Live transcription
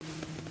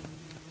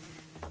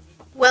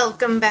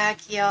Welcome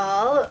back,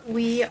 y'all.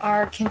 We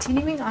are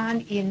continuing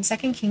on in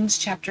 2 Kings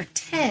chapter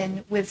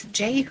 10 with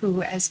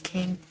Jehu as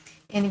king.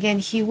 And again,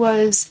 he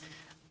was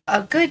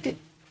a good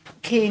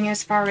king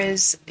as far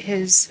as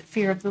his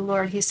fear of the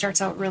Lord. He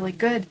starts out really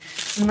good.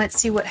 And let's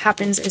see what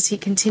happens as he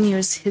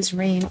continues his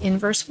reign in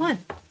verse 1.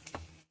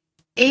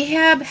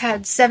 Ahab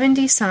had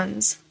 70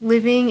 sons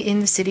living in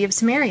the city of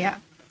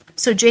Samaria.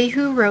 So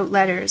Jehu wrote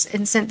letters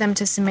and sent them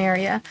to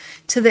Samaria,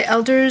 to the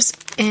elders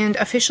and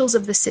officials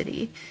of the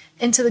city,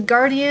 and to the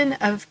guardian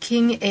of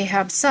King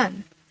Ahab's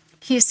son.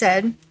 He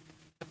said,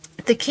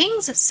 "The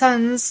king's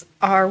sons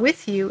are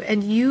with you,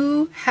 and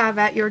you have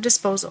at your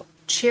disposal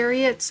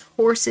chariots,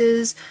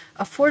 horses,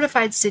 a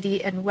fortified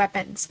city, and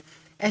weapons.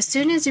 As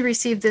soon as you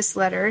receive this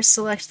letter,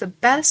 select the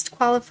best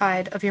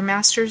qualified of your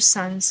master's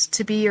sons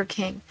to be your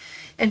king,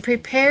 and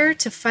prepare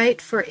to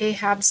fight for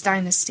Ahab's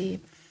dynasty."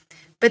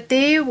 But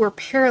they were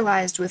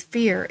paralyzed with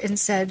fear and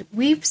said,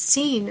 "We've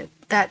seen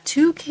that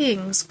 2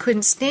 kings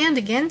couldn't stand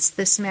against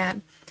this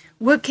man.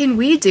 What can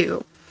we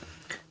do?"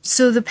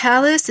 So the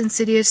palace and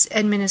city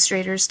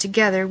administrators,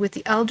 together with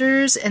the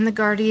elders and the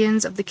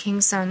guardians of the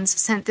king's sons,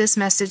 sent this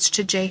message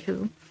to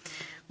Jehu.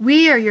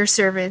 "We are your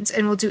servants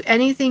and will do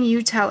anything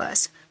you tell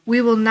us.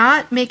 We will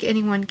not make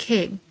anyone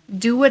king.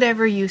 Do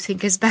whatever you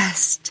think is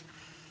best."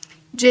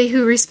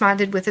 Jehu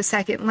responded with a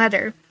second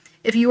letter.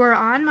 "If you are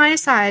on my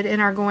side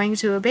and are going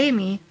to obey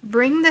me,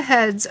 bring the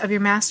heads of your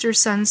master's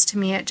sons to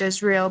me at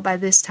Jezreel by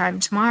this time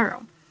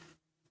tomorrow."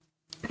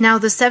 Now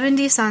the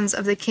 70 sons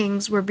of the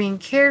kings were being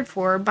cared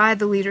for by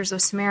the leaders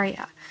of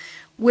Samaria,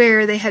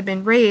 where they had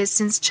been raised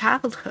since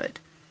childhood.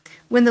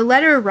 When the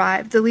letter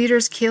arrived, the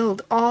leaders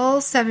killed all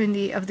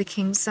 70 of the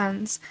king's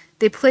sons.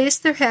 They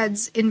placed their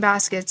heads in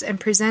baskets and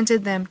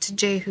presented them to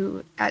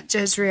Jehu at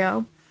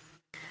Jezreel.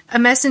 A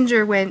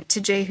messenger went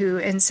to Jehu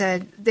and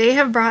said, "They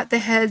have brought the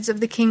heads of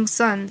the king's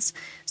sons."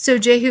 So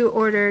Jehu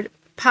ordered,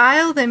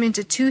 "Pile them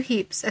into 2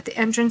 heaps at the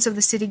entrance of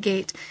the city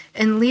gate,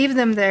 and leave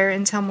them there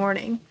until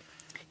morning."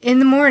 In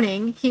the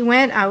morning, he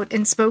went out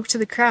and spoke to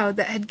the crowd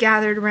that had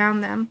gathered around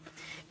them.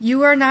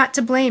 "You are not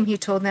to blame," he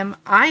told them.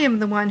 "I am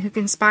the one who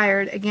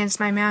conspired against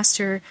my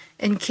master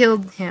and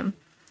killed him.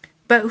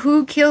 But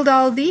who killed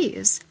all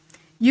these?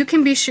 You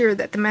can be sure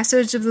that the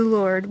message of the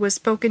Lord was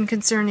spoken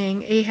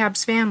concerning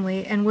Ahab's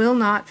family and will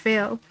not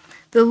fail.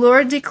 The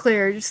Lord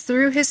declared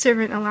through his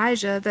servant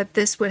Elijah that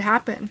this would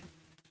happen."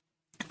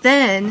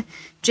 Then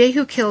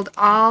Jehu killed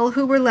all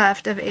who were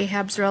left of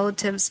Ahab's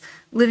relatives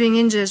living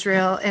in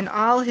Jezreel and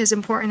all his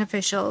important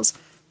officials,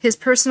 his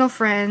personal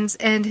friends,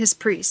 and his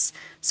priests.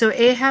 So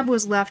Ahab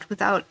was left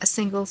without a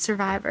single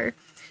survivor.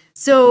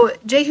 So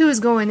Jehu is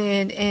going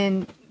in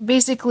and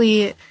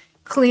basically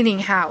cleaning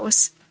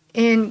house.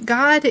 And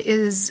God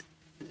is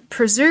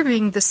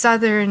preserving the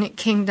southern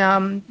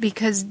kingdom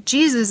because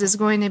Jesus is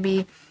going to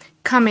be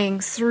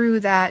coming through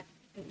the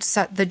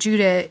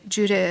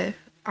Judah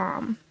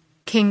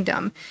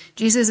kingdom.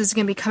 Jesus is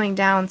going to be coming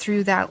down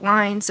through that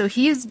line. So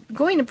he is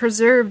going to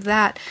preserve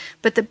that.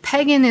 But the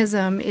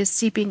paganism is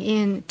seeping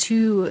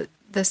into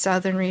the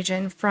southern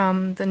region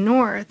from the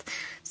north.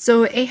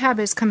 So Ahab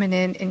is coming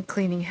in and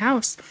cleaning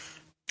house.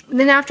 And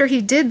then after he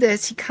did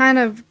this, he kind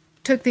of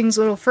took things a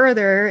little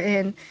further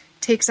and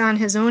takes on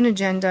his own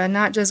agenda,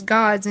 not just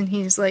God's, and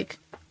he's like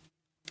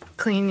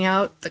cleaning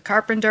out the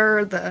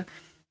carpenter, the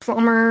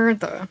plumber,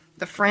 the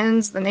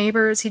friends, the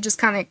neighbors. He just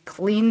kind of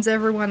cleans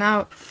everyone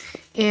out,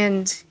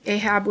 and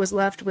Ahab was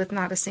left with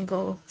not a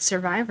single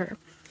survivor.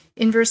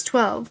 In verse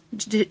 12,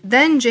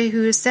 then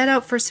Jehu set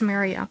out for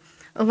Samaria.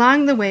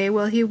 Along the way,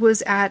 while he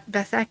was at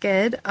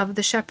Betheked of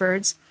the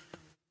shepherds,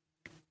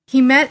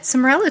 he met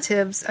some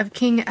relatives of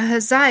King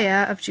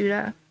Ahaziah of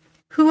Judah.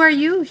 "Who are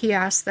you?" he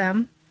asked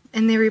them.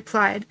 And they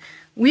replied,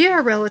 "We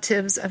are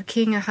relatives of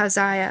King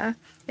Ahaziah,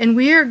 and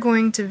we are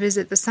going to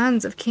visit the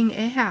sons of King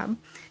Ahab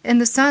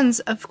and the sons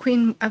of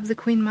the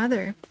queen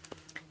mother."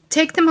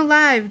 "Take them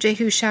alive,"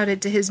 Jehu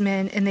shouted to his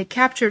men, and they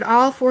captured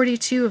all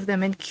 42 of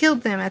them and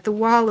killed them at the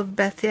wall of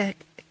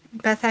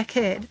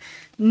Betheked.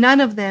 None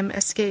of them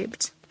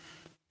escaped.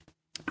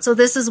 So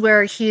this is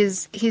where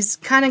he's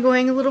kind of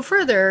going a little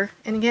further,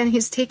 and again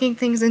he's taking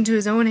things into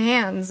his own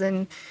hands,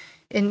 and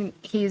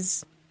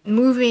he's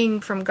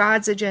moving from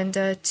God's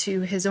agenda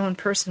to his own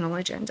personal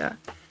agenda.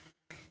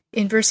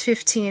 In verse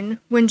 15,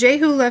 when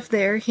Jehu left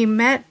there, he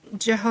met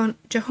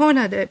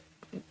Jehonadab,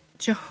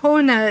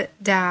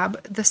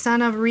 the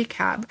son of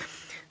Rechab,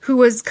 who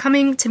was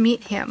coming to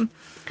meet him.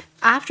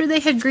 After they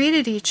had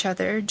greeted each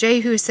other,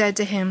 Jehu said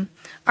to him,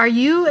 "Are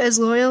you as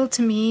loyal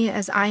to me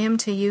as I am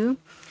to you?"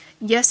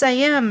 "Yes, I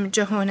am,"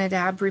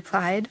 Jehonadab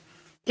replied.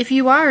 "If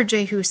you are,"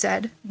 Jehu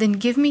said, "then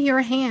give me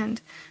your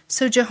hand."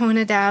 So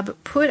Jehonadab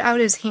put out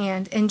his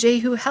hand, and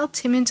Jehu helped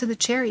him into the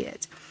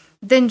chariot.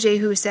 Then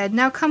Jehu said,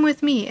 "Now come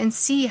with me and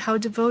see how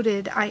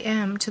devoted I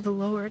am to the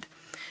Lord."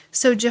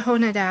 So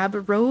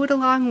Jehonadab rode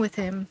along with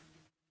him.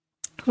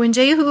 When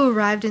Jehu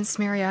arrived in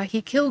Samaria,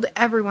 he killed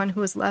everyone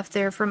who was left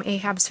there from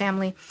Ahab's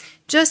family,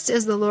 just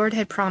as the Lord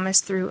had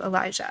promised through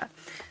Elijah.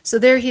 So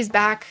there he's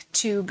back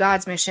to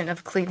God's mission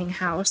of cleaning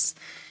house.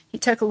 He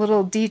took a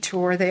little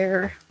detour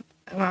there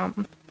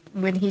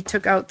when he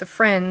took out the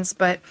friends,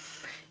 but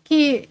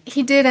he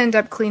did end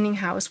up cleaning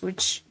house,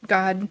 which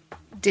God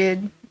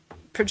did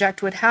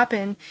project would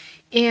happen.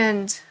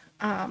 And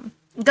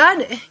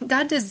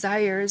God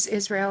desires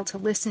Israel to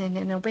listen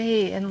and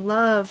obey and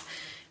love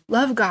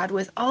God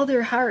with all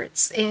their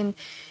hearts. And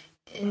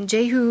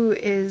Jehu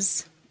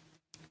is,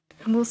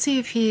 and we'll see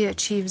if he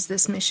achieves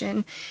this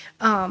mission.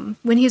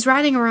 When he's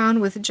riding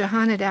around with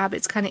Jehonadab,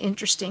 it's kind of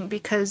interesting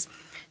because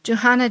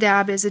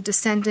Jehonadab is a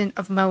descendant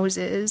of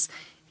Moses,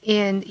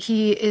 and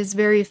he is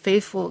very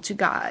faithful to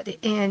God.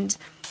 And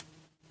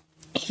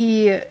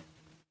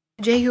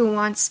Jehu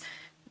wants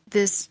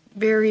this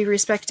very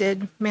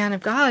respected man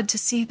of God to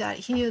see that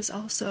he is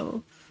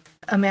also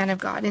a man of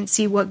God and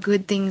see what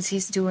good things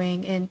he's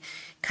doing, and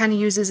kind of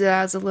uses it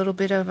as a little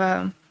bit of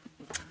a,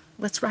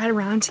 let's ride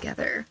around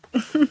together.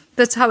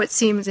 That's how it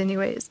seems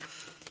anyways.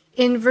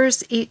 In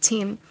verse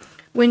 18,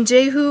 when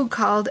Jehu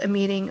called a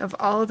meeting of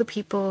all the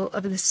people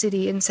of the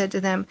city and said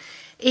to them,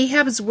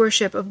 Ahab's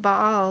worship of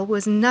Baal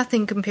was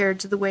nothing compared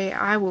to the way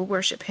I will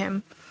worship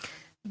him.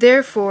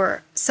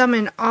 Therefore,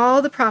 summon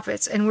all the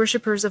prophets and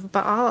worshippers of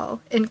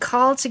Baal, and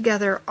call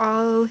together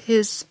all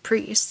his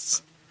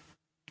priests.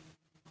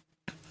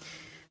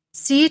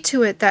 See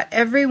to it that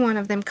every one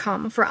of them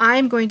come, for I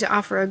am going to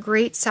offer a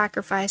great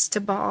sacrifice to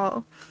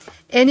Baal.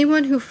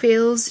 Anyone who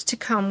fails to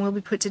come will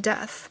be put to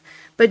death.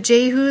 But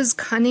Jehu's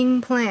cunning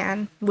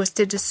plan was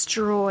to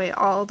destroy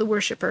all the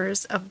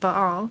worshippers of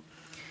Baal.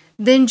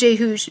 Then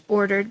Jehu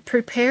ordered,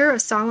 Prepare a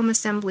solemn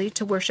assembly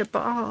to worship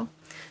Baal.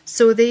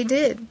 So they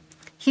did.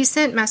 He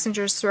sent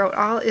messengers throughout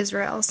all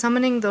Israel,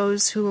 summoning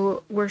those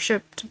who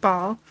worshipped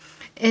Baal,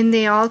 and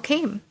they all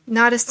came.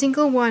 Not a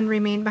single one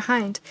remained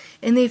behind,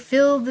 and they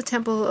filled the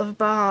temple of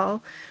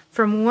Baal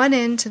from one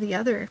end to the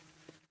other.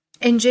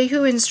 And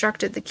Jehu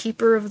instructed the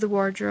keeper of the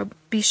wardrobe,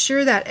 Be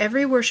sure that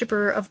every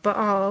worshipper of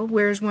Baal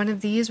wears one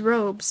of these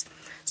robes.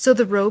 So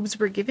the robes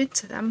were given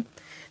to them.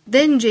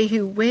 Then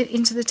Jehu went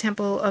into the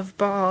temple of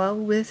Baal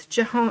with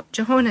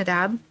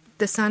Jehonadab,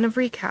 the son of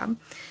Rechab.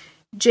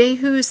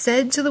 Jehu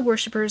said to the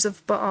worshippers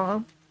of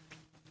Baal,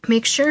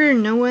 Make sure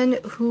no one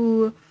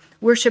who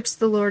worships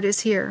the Lord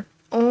is here,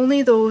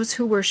 only those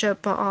who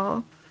worship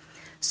Baal.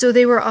 So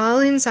they were all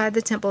inside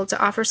the temple to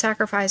offer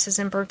sacrifices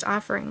and burnt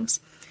offerings.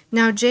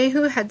 Now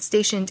Jehu had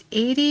stationed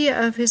 80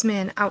 of his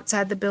men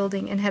outside the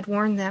building and had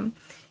warned them,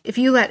 If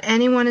you let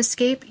anyone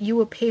escape, you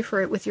will pay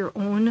for it with your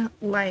own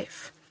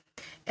life.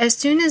 As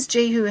soon as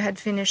Jehu had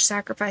finished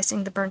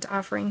sacrificing the burnt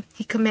offering,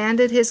 he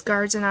commanded his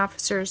guards and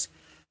officers,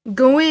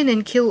 Go in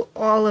and kill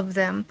all of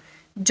them.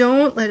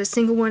 Don't let a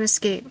single one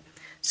escape.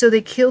 So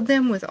they killed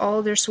them with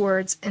all their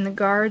swords, and the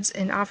guards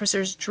and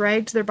officers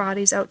dragged their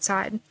bodies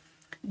outside.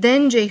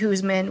 Then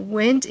Jehu's men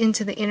went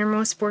into the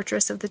innermost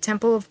fortress of the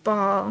temple of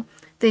Baal.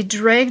 They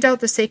dragged out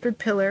the sacred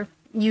pillar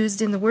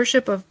used in the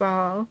worship of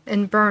Baal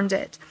and burned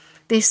it.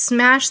 They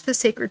smashed the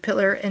sacred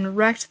pillar and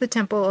wrecked the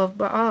temple of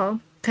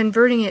Baal,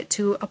 converting it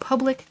to a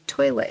public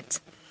toilet,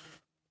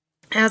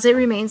 as it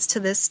remains to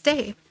this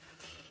day.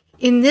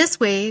 In this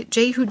way,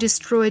 Jehu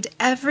destroyed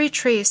every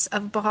trace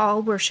of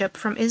Baal worship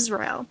from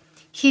Israel.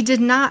 He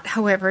did not,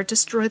 however,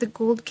 destroy the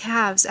gold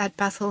calves at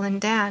Bethel and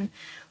Dan,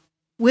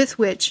 with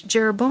which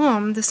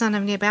Jeroboam, the son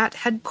of Nebat,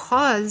 had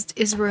caused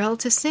Israel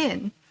to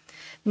sin.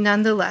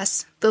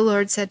 Nonetheless, the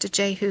Lord said to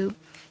Jehu,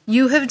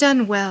 You have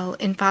done well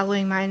in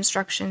following my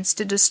instructions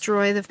to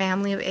destroy the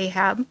family of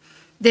Ahab.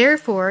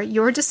 Therefore,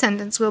 your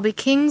descendants will be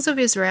kings of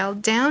Israel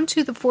down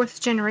to the 4th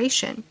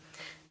generation.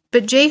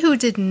 But Jehu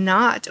did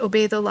not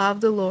obey the law of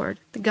the Lord,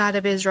 the God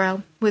of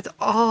Israel, with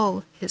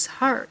all his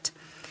heart.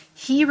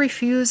 He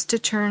refused to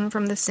turn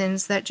from the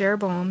sins that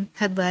Jeroboam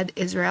had led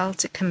Israel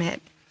to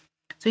commit.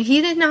 So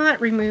he did not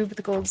remove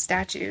the gold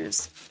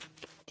statues.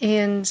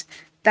 And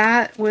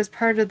that was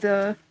part of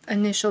the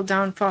initial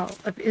downfall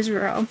of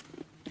Israel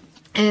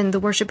and the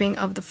worshiping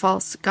of the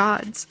false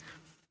gods.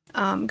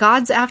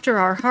 God's after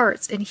our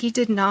hearts, and he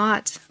did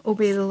not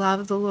obey the law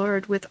of the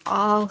Lord with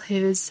all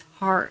his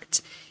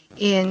heart.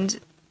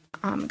 And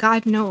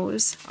God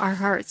knows our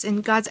hearts,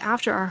 and God's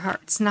after our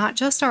hearts, not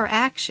just our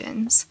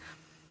actions.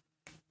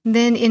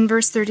 Then in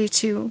verse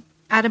 32,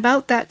 At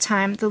about that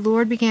time the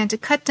Lord began to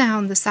cut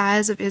down the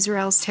size of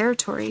Israel's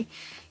territory.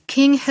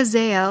 King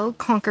Hazael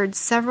conquered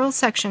several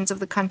sections of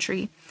the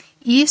country,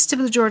 east of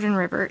the Jordan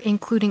River,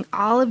 including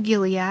all of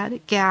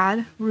Gilead,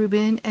 Gad,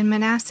 Reuben, and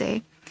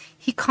Manasseh.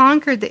 He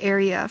conquered the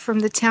area from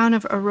the town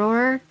of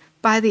Aroer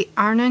by the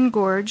Arnon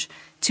Gorge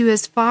to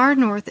as far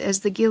north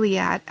as the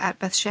Gilead at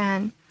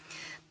Bethshan.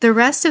 The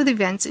rest of the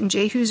events in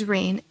Jehu's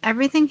reign,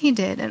 everything he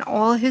did, and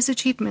all his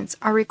achievements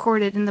are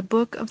recorded in the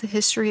book of the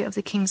history of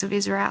the kings of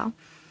Israel.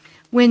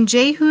 When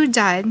Jehu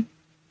died,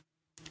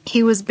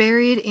 he was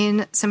buried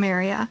in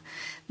Samaria.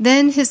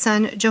 Then his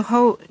son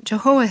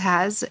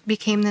Jehoahaz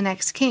became the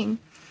next king.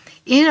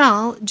 In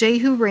all,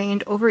 Jehu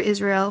reigned over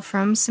Israel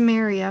from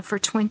Samaria for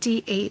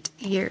 28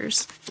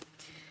 years.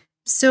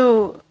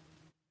 So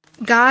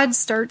God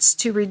starts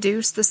to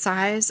reduce the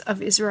size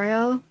of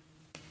Israel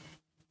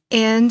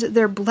and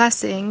their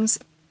blessings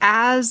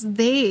as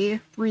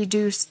they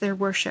reduce their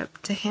worship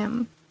to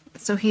him.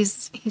 So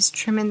he's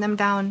trimming them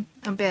down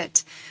a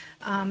bit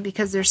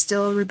because they're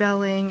still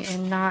rebelling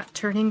and not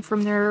turning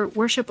from their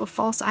worship of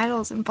false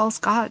idols and false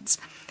gods.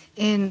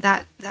 And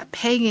that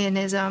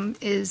paganism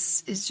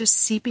is just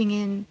seeping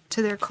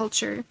into their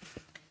culture.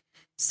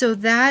 So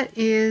that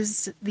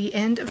is the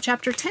end of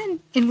chapter 10,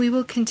 and we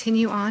will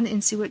continue on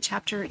and see what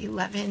chapter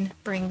 11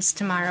 brings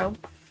tomorrow.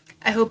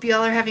 I hope you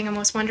all are having a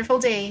most wonderful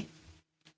day.